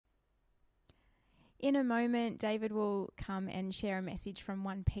In a moment, David will come and share a message from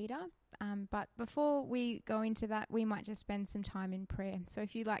 1 Peter. But before we go into that, we might just spend some time in prayer. So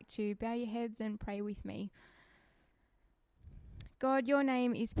if you'd like to bow your heads and pray with me. God, your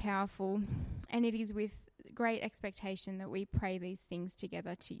name is powerful, and it is with great expectation that we pray these things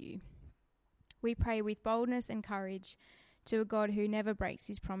together to you. We pray with boldness and courage to a God who never breaks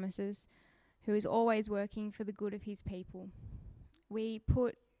his promises, who is always working for the good of his people. We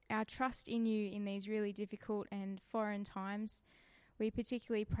put our trust in you in these really difficult and foreign times. We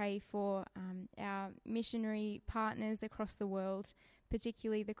particularly pray for our missionary partners across the world,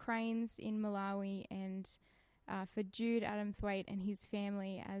 particularly the Cranes in Malawi, and for Jude Adamthwaite and his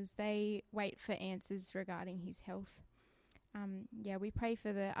family as they wait for answers regarding his health. We pray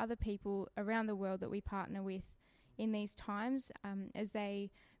for the other people around the world that we partner with in these times as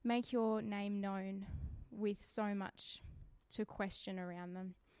they make your name known with so much to question around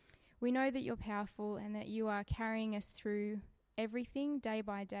them. We know that you're powerful and that you are carrying us through everything day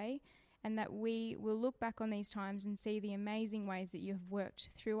by day, and that we will look back on these times and see the amazing ways that you have worked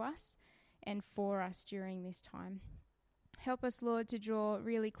through us and for us during this time. Help us, Lord, to draw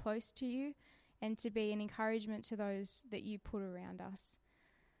really close to you and to be an encouragement to those that you put around us.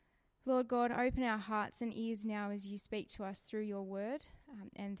 Lord God, open our hearts and ears now as you speak to us through your word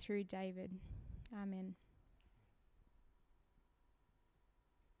and through David. Amen.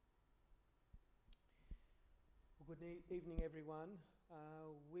 Well, good evening, everyone.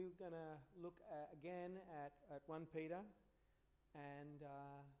 We're going to look again at 1 Peter, and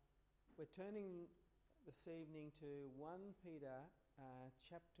we're turning this evening to 1 Peter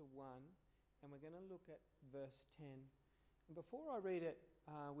chapter 1, and we're going to look at verse 10. And before I read it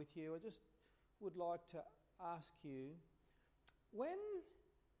with you, I just would like to ask you, when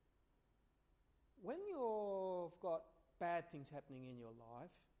you've got bad things happening in your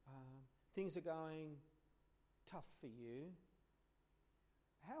life, things are going tough for you,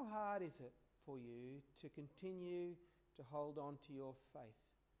 how hard is it for you to continue to hold on to your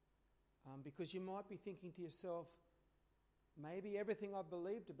faith? Because you might be thinking to yourself, maybe everything I've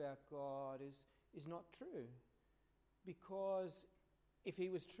believed about God is not true. Because if he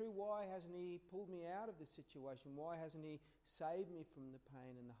was true, why hasn't he pulled me out of this situation? Why hasn't he saved me from the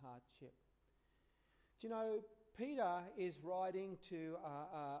pain and the hardship? Do you know, Peter is writing to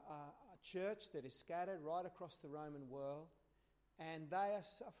a church that is scattered right across the Roman world, and they are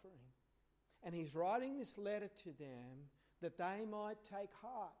suffering. And he's writing this letter to them that they might take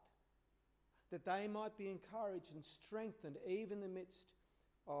heart, that they might be encouraged and strengthened even in the midst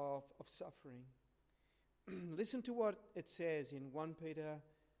of suffering. Listen to what it says in 1 Peter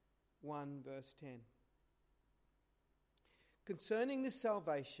 1 verse 10. Concerning this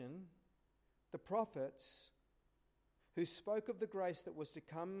salvation, the prophets who spoke of the grace that was to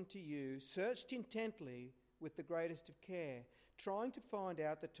come to you searched intently with the greatest of care, trying to find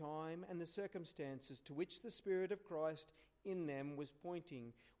out the time and the circumstances to which the Spirit of Christ in them was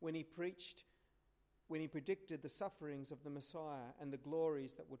pointing when he predicted the sufferings of the Messiah and the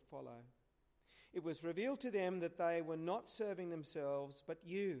glories that would follow. It was revealed to them that they were not serving themselves but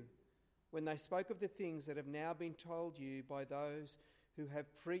you when they spoke of the things that have now been told you by those who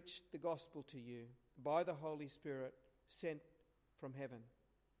have preached the gospel to you by the Holy Spirit sent from heaven.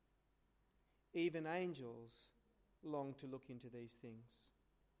 Even angels long to look into these things.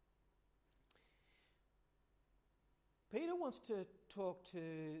 Peter wants to talk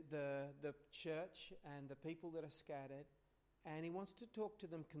to the church and the people that are scattered, and he wants to talk to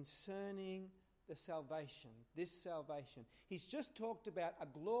them concerning the salvation, this salvation. He's just talked about a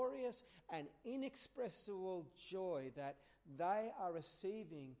glorious and inexpressible joy that they are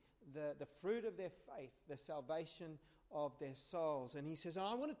receiving the fruit of their faith, the salvation of their souls. And he says,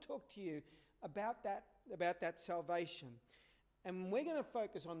 I want to talk to you about that salvation. And we're going to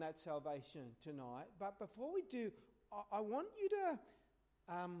focus on that salvation tonight. But before we do, I want you to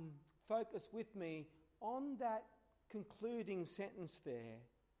focus with me on that concluding sentence there.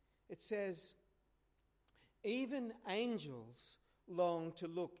 It says, even angels long to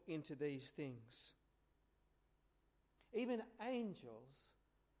look into these things. Even angels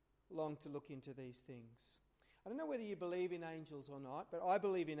long to look into these things. I don't know whether you believe in angels or not, but I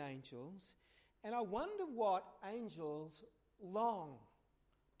believe in angels. And I wonder what angels long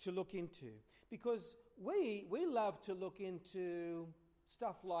to look into. Because we love to look into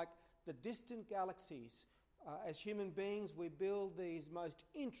stuff like the distant galaxies. As human beings, we build these most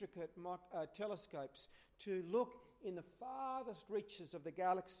intricate telescopes to look in the farthest reaches of the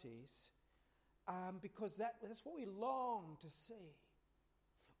galaxies because that's what we long to see.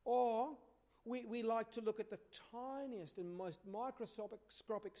 Or We like to look at the tiniest and most microscopic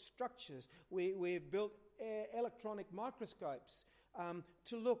structures. We've built electronic microscopes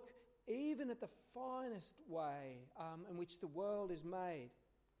to look even at the finest way in which the world is made.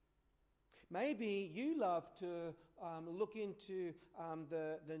 Maybe you love to look into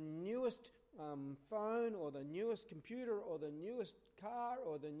the newest phone or the newest computer or the newest car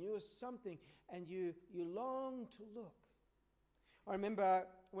or the newest something, and you long to look. I remember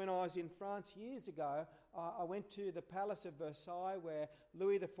when I was in France years ago, I went to the Palace of Versailles where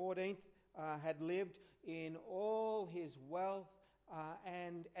Louis XIV had lived in all his wealth,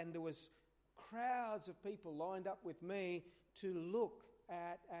 and there was crowds of people lined up with me to look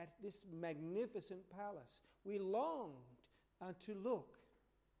at this magnificent palace. We longed to look.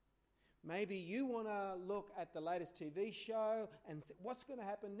 Maybe you want to look at the latest TV show and what's going to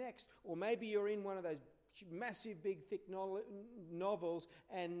happen next. Or maybe you're in one of those massive, big, thick novels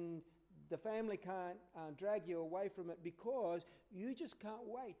and the family can't drag you away from it because you just can't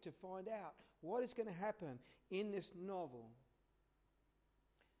wait to find out what is going to happen in this novel.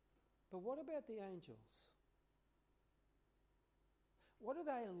 But what about the angels? What do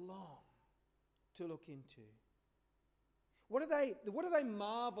they long to look into? What do they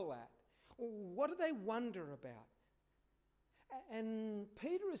marvel at? What do they wonder about? And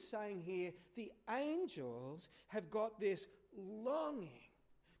Peter is saying here, the angels have got this longing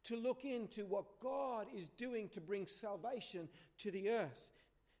to look into what God is doing to bring salvation to the earth.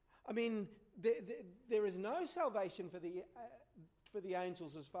 I mean, there is no salvation for the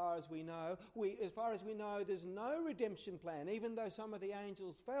angels as far as we know. As far as we know, there's no redemption plan, even though some of the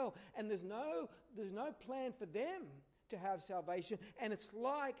angels fell. And there's no plan for them to have salvation. And it's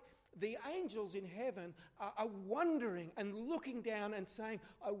like the angels in heaven are wondering and looking down and saying,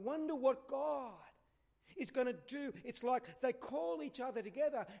 I wonder what God is going to do. It's like they call each other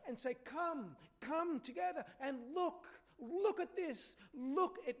together and say, come together and look at this.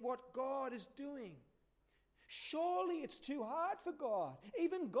 Look at what God is doing. Surely it's too hard for God.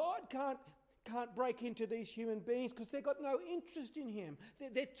 Even God can't break into these human beings because they've got no interest in him.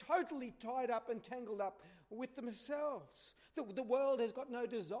 They're totally tied up and tangled up with themselves. The world has got no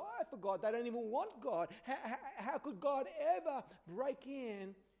desire for God. They don't even want God. How could God ever break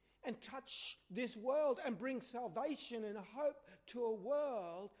in and touch this world and bring salvation and hope to a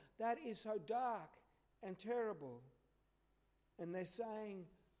world that is so dark and terrible? And they're saying,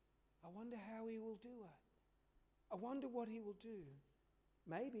 I wonder how he will do it. I wonder what he will do.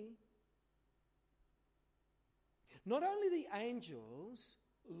 Maybe. Not only the angels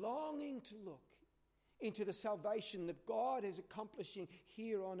longing to look into the salvation that God is accomplishing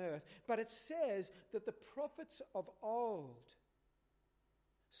here on earth, but it says that the prophets of old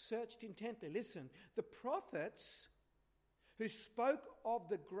searched intently. Listen, the prophets who spoke of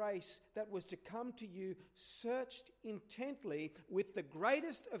the grace that was to come to you searched intently with the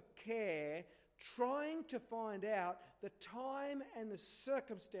greatest of care, trying to find out the time and the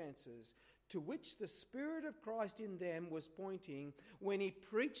circumstances to which the Spirit of Christ in them was pointing when he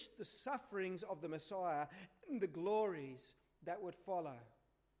preached the sufferings of the Messiah and the glories that would follow.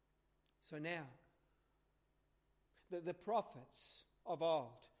 So now, the prophets of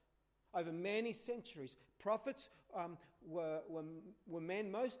old, over many centuries, prophets were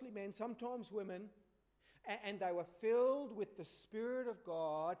men, mostly men, sometimes women, and they were filled with the Spirit of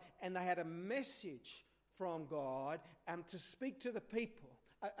God, and they had a message from God to speak to the people,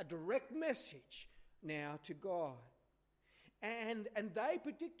 a direct message now to God. And they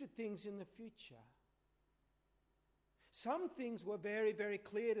predicted things in the future. Some things were very, very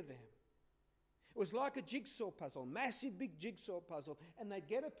clear to them. It was like a jigsaw puzzle, massive big jigsaw puzzle, and they'd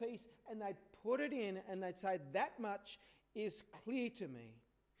get a piece and they'd put it in and they'd say, that much is clear to me.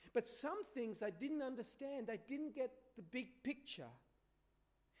 But some things they didn't understand. They didn't get the big picture.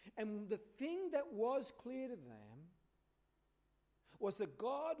 And the thing that was clear to them was that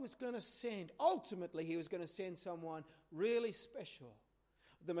God was going to send, ultimately he was going to send someone really special,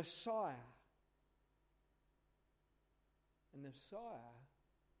 the Messiah. And the Messiah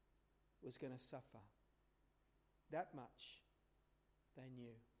was going to suffer. That much they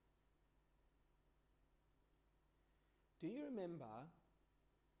knew. Do you remember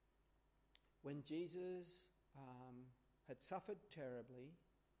when Jesus had suffered terribly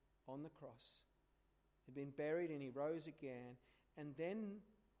on the cross, had been buried and he rose again, and then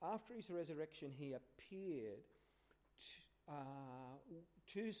after his resurrection he appeared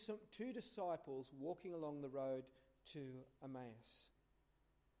to two disciples walking along the road to Emmaus.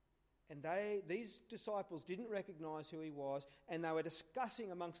 And these disciples didn't recognize who he was, and they were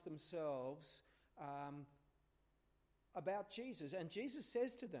discussing amongst themselves about Jesus. And Jesus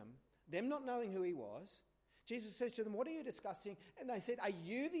says to them, them not knowing who he was, Jesus says to them, "What are you discussing?" And they said, "Are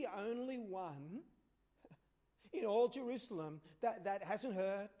you the only one in all Jerusalem that hasn't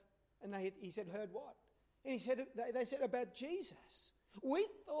heard?" And he said, "Heard what?" And they said about Jesus. We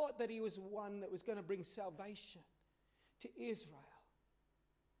thought that he was one that was going to bring salvation to Israel.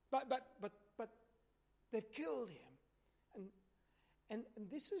 But they've killed him. And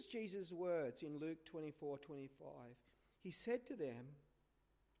this is Jesus' words in Luke 24:25. He said to them,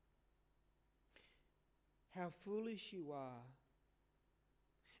 "How foolish you are,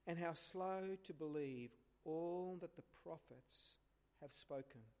 and how slow to believe all that the prophets have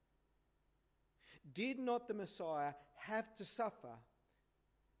spoken. Did not the Messiah have to suffer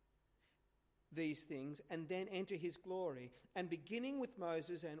these things and then enter his glory?" And beginning with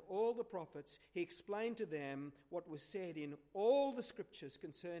Moses and all the prophets, he explained to them what was said in all the scriptures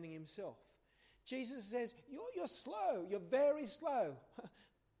concerning himself. Jesus says, you're slow, you're very slow.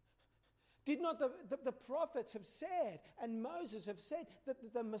 Did not the prophets have said and Moses have said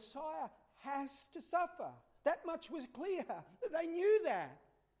that the Messiah has to suffer? That much was clear. They knew that.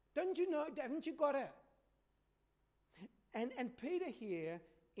 Don't you know? Haven't you got it? And Peter here,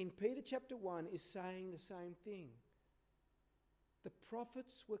 in Peter chapter 1, is saying the same thing. The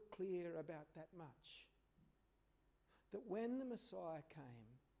prophets were clear about that much. That when the Messiah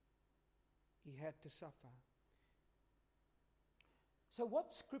came, he had to suffer. So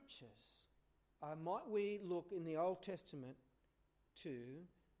what scriptures might we look in the Old Testament to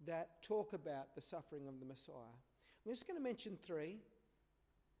that talk about the suffering of the Messiah? I'm just going to mention 3.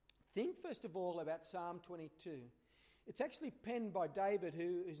 Think first of all about Psalm 22. It's actually penned by David,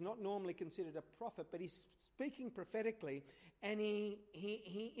 who is not normally considered a prophet, but he's speaking prophetically. And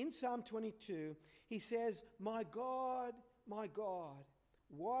he in Psalm 22, he says, my God,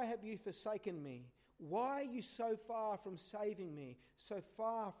 why have you forsaken me? Why are you so far from saving me, so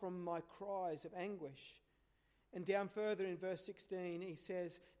far from my cries of anguish?" And down further in verse 16, he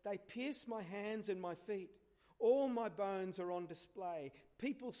says, "They pierce my hands and my feet. All my bones are on display.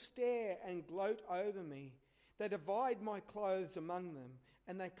 People stare and gloat over me. They divide my clothes among them,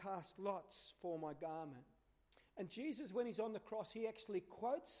 and they cast lots for my garment." And Jesus, when he's on the cross, he actually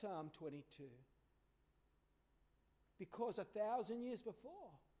quotes Psalm 22. Because 1,000 years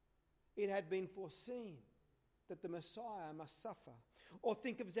before, it had been foreseen that the Messiah must suffer. Or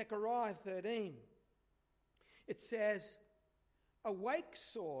think of Zechariah 13. It says, "Awake,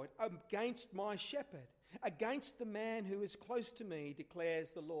 sword, against my shepherd, against the man who is close to me,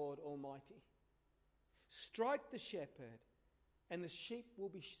 declares the Lord Almighty. Strike the shepherd, and the sheep will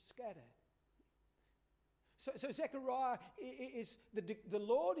be scattered." So Zechariah is the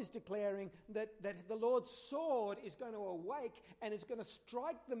Lord is declaring that the Lord's sword is going to awake and is going to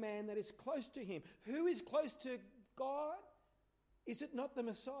strike the man that is close to him. Who is close to God? Is it not the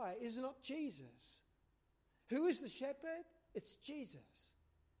Messiah? Is it not Jesus? Who is the shepherd? It's Jesus.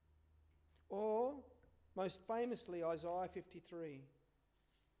 Or, most famously, Isaiah 53.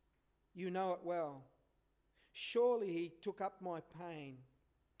 You know it well. "Surely he took up my pain.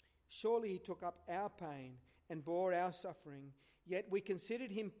 Surely he took up our pain and bore our suffering. Yet we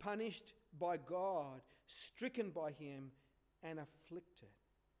considered him punished by God, stricken by him and afflicted."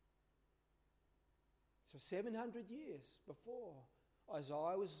 So 700 years before,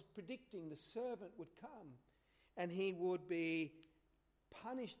 Isaiah was predicting the servant would come and he would be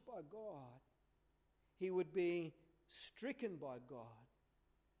punished by God. He would be stricken by God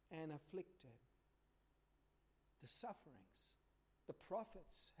and afflicted. The sufferings. The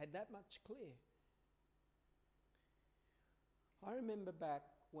prophets had that much clear. I remember back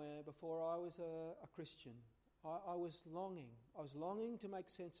before I was a Christian, I was longing to make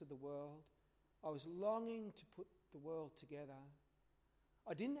sense of the world. I was longing to put the world together.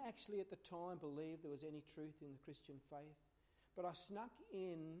 I didn't actually at the time believe there was any truth in the Christian faith, but I snuck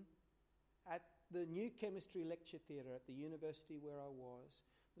in at the new chemistry lecture theatre at the university where I was.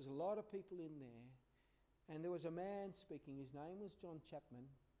 There's a lot of people in there, and there was a man speaking. His name was John Chapman.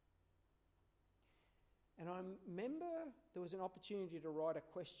 And I remember there was an opportunity to write a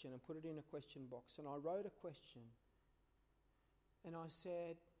question and put it in a question box. And I wrote a question. And I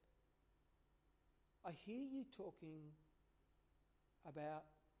said, "I hear you talking about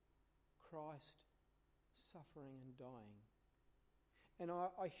Christ suffering and dying. And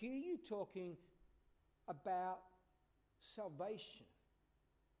I hear you talking about salvation.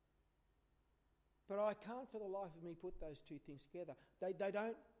 But I can't for the life of me put those two things together. I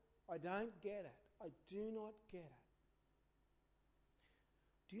don't get it. I do not get it."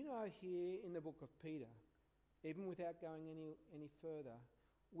 Do you know here in the book of Peter, even without going any further,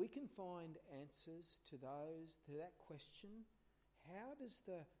 we can find answers to that question. how does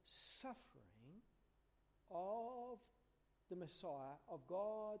the suffering of the Messiah, of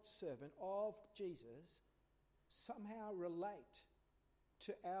God's servant, of Jesus, somehow relate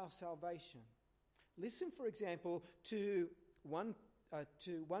to our salvation? Listen, for example, to 1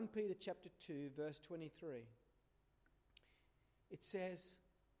 Peter chapter 2, verse 23. It says,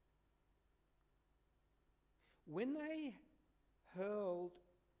 when they hurled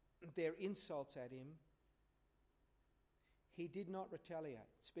their insults at him, he did not retaliate.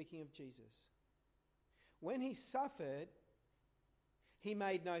 Speaking of Jesus. When he suffered, he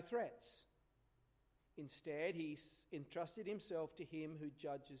made no threats. Instead, he entrusted himself to him who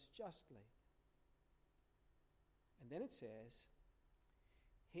judges justly. And then it says,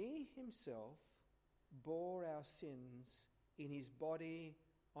 he himself bore our sins in his body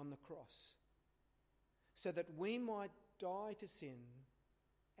on the cross, so that we might die to sin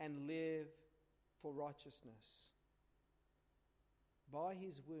and live for righteousness. By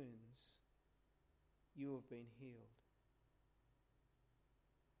his wounds you have been healed.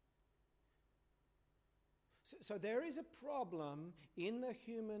 So there is a problem in the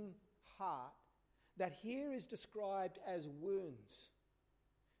human heart that here is described as wounds.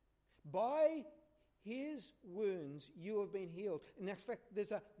 By his wounds you have been healed. In fact,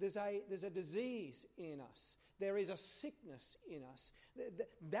 there's a disease in us. There is a sickness in us.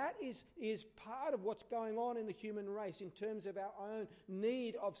 That is part of what's going on in the human race in terms of our own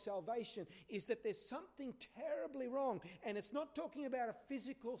need of salvation, is that there's something terribly wrong. And it's not talking about a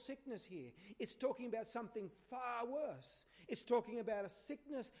physical sickness here. It's talking about something far worse. It's talking about a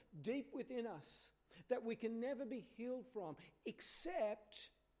sickness deep within us that we can never be healed from, except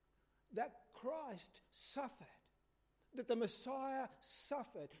that Christ suffered, that the Messiah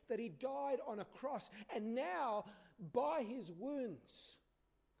suffered, that he died on a cross, and now by his wounds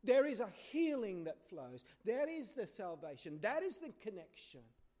there is a healing that flows. That is the salvation. That is the connection.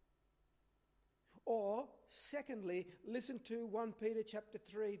 Or, secondly, listen to 1 Peter chapter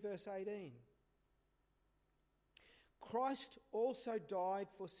 3, verse 18. Christ also died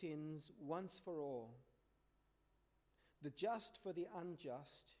for sins once for all, the just for the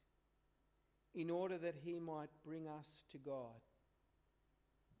unjust, in order that he might bring us to God.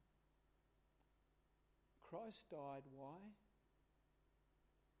 Christ died, why?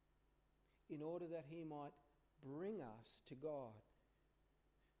 In order that he might bring us to God.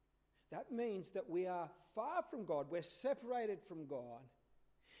 That means that we are far from God. We're separated from God.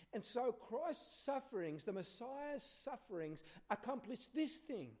 And so Christ's sufferings, the Messiah's sufferings, accomplish this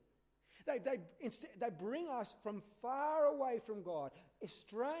thing. They bring us from far away from God,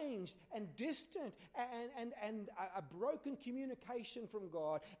 estranged and distant, and a broken communication from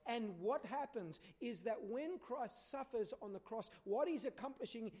God. And what happens is that when Christ suffers on the cross, what he's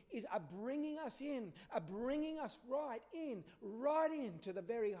accomplishing is a bringing us in, a bringing us right into the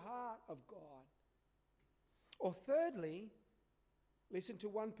very heart of God. Or thirdly, listen to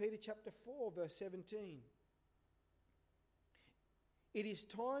 1 Peter chapter 4, verse 17. It is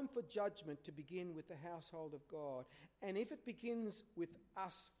time for judgment to begin with the household of God. And if it begins with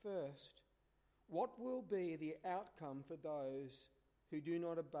us first, what will be the outcome for those who do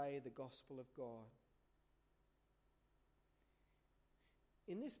not obey the gospel of God?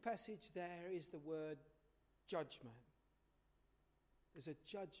 In this passage there is the word judgment. There's a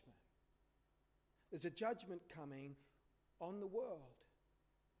judgment. There's a judgment coming on the world.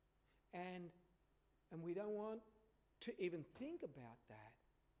 And we don't want to even think about that.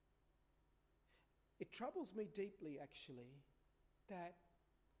 It troubles me deeply, actually, that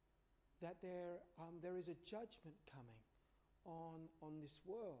there is a judgment coming on this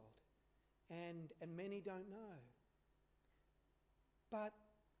world, and many don't know. But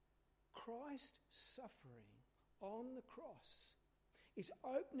Christ's suffering on the cross is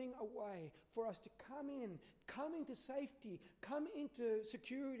opening a way for us to come into safety, come into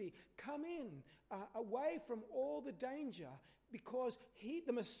security, come in away from all the danger, because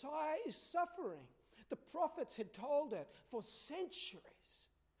the Messiah is suffering. The prophets had told it for centuries,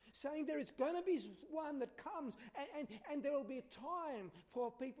 saying there is going to be one that comes, and there will be a time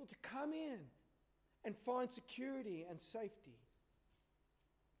for people to come in and find security and safety.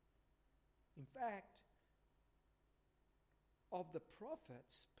 In fact, of the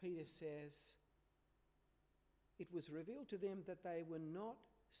prophets, Peter says, it was revealed to them that they were not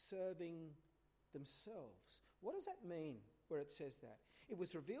serving themselves. What does that mean where it says that? It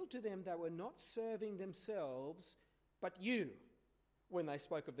was revealed to them they were not serving themselves, but you, when they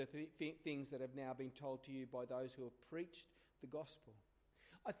spoke of the things that have now been told to you by those who have preached the gospel.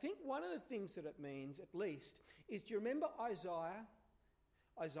 I think one of the things that it means, at least, is, do you remember Isaiah?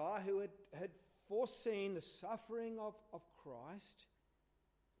 Isaiah, who had foreseen the suffering of Christ.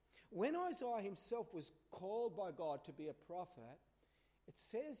 When Isaiah himself was called by God to be a prophet, it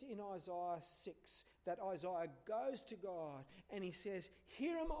says in Isaiah 6 that Isaiah goes to God and he says,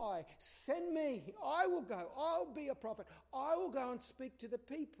 "Here am I, send me, I will go, I'll be a prophet, I will go and speak to the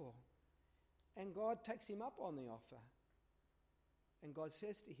people." And God takes him up on the offer. And God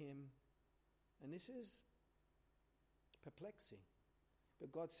says to him, and this is perplexing,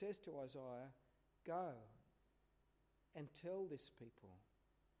 but God says to Isaiah, "Go and tell this people,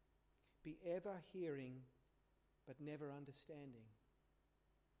 be ever hearing but never understanding.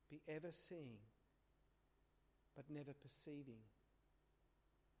 Be ever seeing but never perceiving."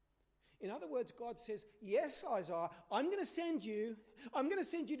 In other words, God says, "Yes, Isaiah, I'm going to send you. I'm going to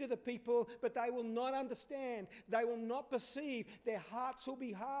send you to the people, but they will not understand. They will not perceive. Their hearts will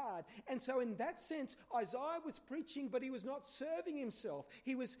be hard." And so in that sense, Isaiah was preaching, but he was not serving himself.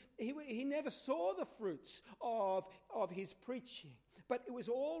 He never saw the fruits of his preaching. But it was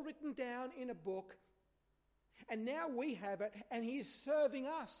all written down in a book. And now we have it, and he is serving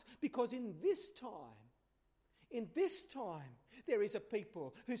us, because in this time, there is a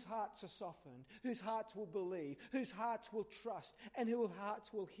people whose hearts are softened, whose hearts will believe, whose hearts will trust, and whose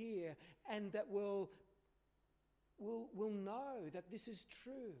hearts will hear, and that will know that this is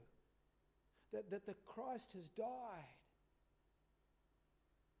true, that the Christ has died.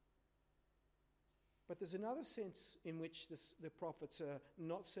 But there's another sense in which the prophets are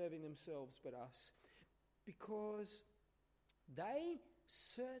not serving themselves but us, because they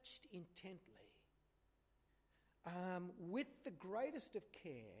searched intently with the greatest of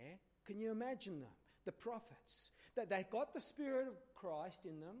care. Can you imagine them? The prophets, that they got the Spirit of Christ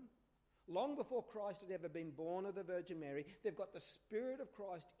in them long before Christ had ever been born of the Virgin Mary. They've got the Spirit of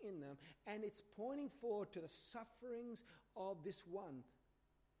Christ in them, and it's pointing forward to the sufferings of this one,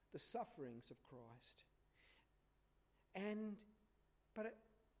 the sufferings of Christ. But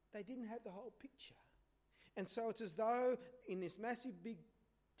they didn't have the whole picture. And so it's as though in this massive big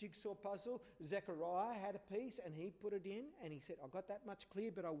jigsaw puzzle, Zechariah had a piece and he put it in and he said, "I got that much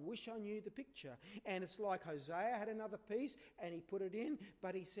clear, but I wish I knew the picture." And it's like Hosea had another piece and he put it in,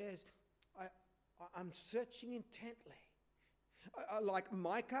 but he says, I'm searching intently. Like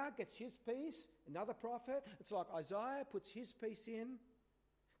Micah gets his piece, another prophet. It's like Isaiah puts his piece in.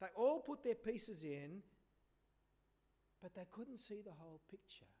 They all put their pieces in, but they couldn't see the whole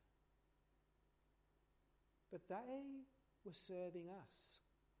picture. But they were serving us,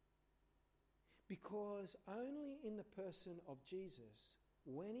 because only in the person of Jesus,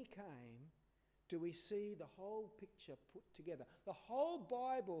 when he came, do we see the whole picture put together. The whole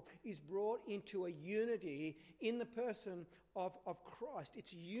Bible is brought into a unity in the person of Christ.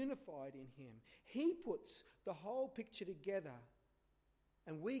 It's unified in him. He puts the whole picture together,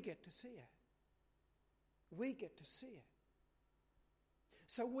 and we get to see it. We get to see it.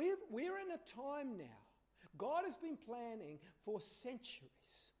 So we're in a time now. God has been planning for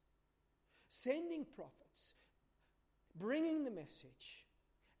centuries, sending prophets, bringing the message,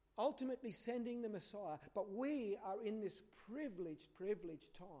 ultimately sending the Messiah. But we are in this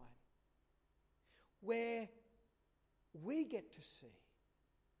privileged time where we get to see.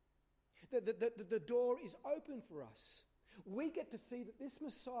 The door is open for us. We get to see that this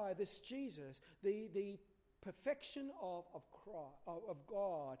Messiah, this Jesus, the perfection of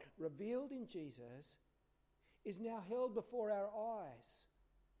God revealed in Jesus, is now held before our eyes.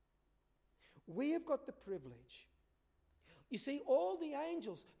 We have got the privilege. You see, all the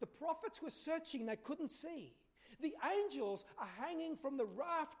angels, the prophets were searching, they couldn't see. The angels are hanging from the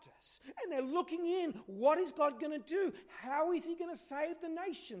rafters and they're looking in. What is God going to do? How is he going to save the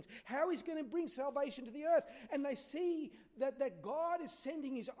nations? How is he going to bring salvation to the earth? And they see that God is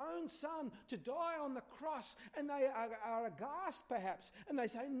sending his own son to die on the cross, and they are aghast perhaps, and they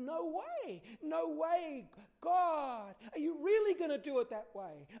say, no way, God, are you really going to do it that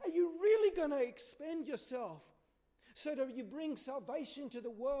way? Are you really going to expend yourself so that you bring salvation to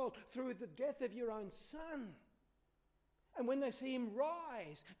the world through the death of your own son? And when they see him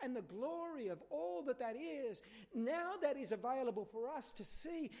rise and the glory of all that is, now that is available for us to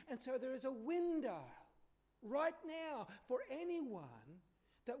see. And so there is a window right now for anyone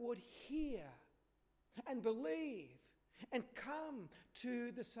that would hear and believe and come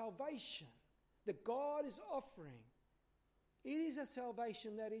to the salvation that God is offering. It is a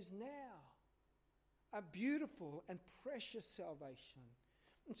salvation that is now a beautiful and precious salvation.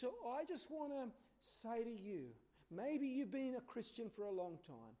 And so I just want to say to you, maybe you've been a Christian for a long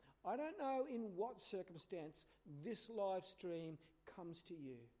time. I don't know in what circumstance this live stream comes to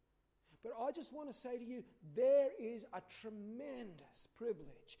you. But I just want to say to you, there is a tremendous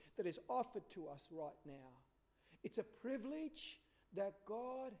privilege that is offered to us right now. It's a privilege that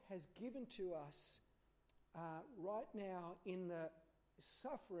God has given to us right now in the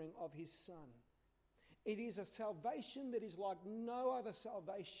suffering of his Son. It is a salvation that is like no other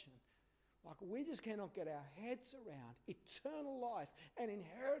salvation. Like we just cannot get our heads around. Eternal life, an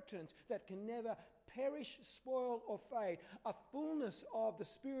inheritance that can never perish, spoil or fade. A fullness of the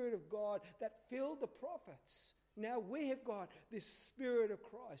Spirit of God that filled the prophets. Now we have got this Spirit of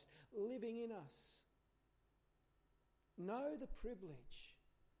Christ living in us. Know the privilege.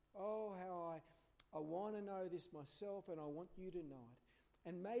 Oh, how I want to know this myself, and I want you to know it.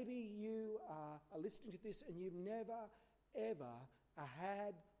 And maybe you are listening to this and you've never, ever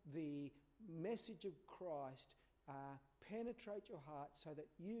had the message of Christ penetrate your heart so that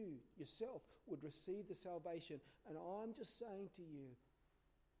you yourself would receive the salvation. And I'm just saying to you,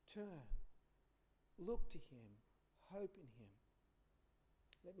 turn, look to him, hope in him.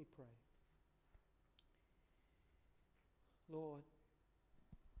 Let me pray. Lord,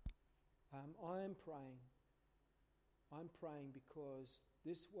 I'm praying because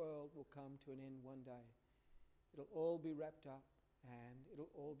this world will come to an end one day. It'll all be wrapped up and it'll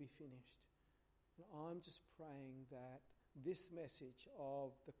all be finished. And I'm just praying that this message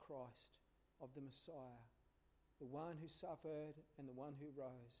of the Christ, of the Messiah, the one who suffered and the one who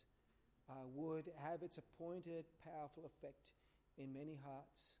rose, would have its appointed powerful effect in many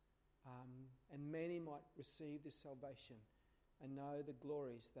hearts, and many might receive this salvation and know the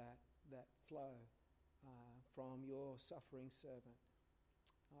glories that flow from your suffering servant.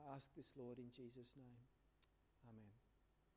 I ask this, Lord, in Jesus' name.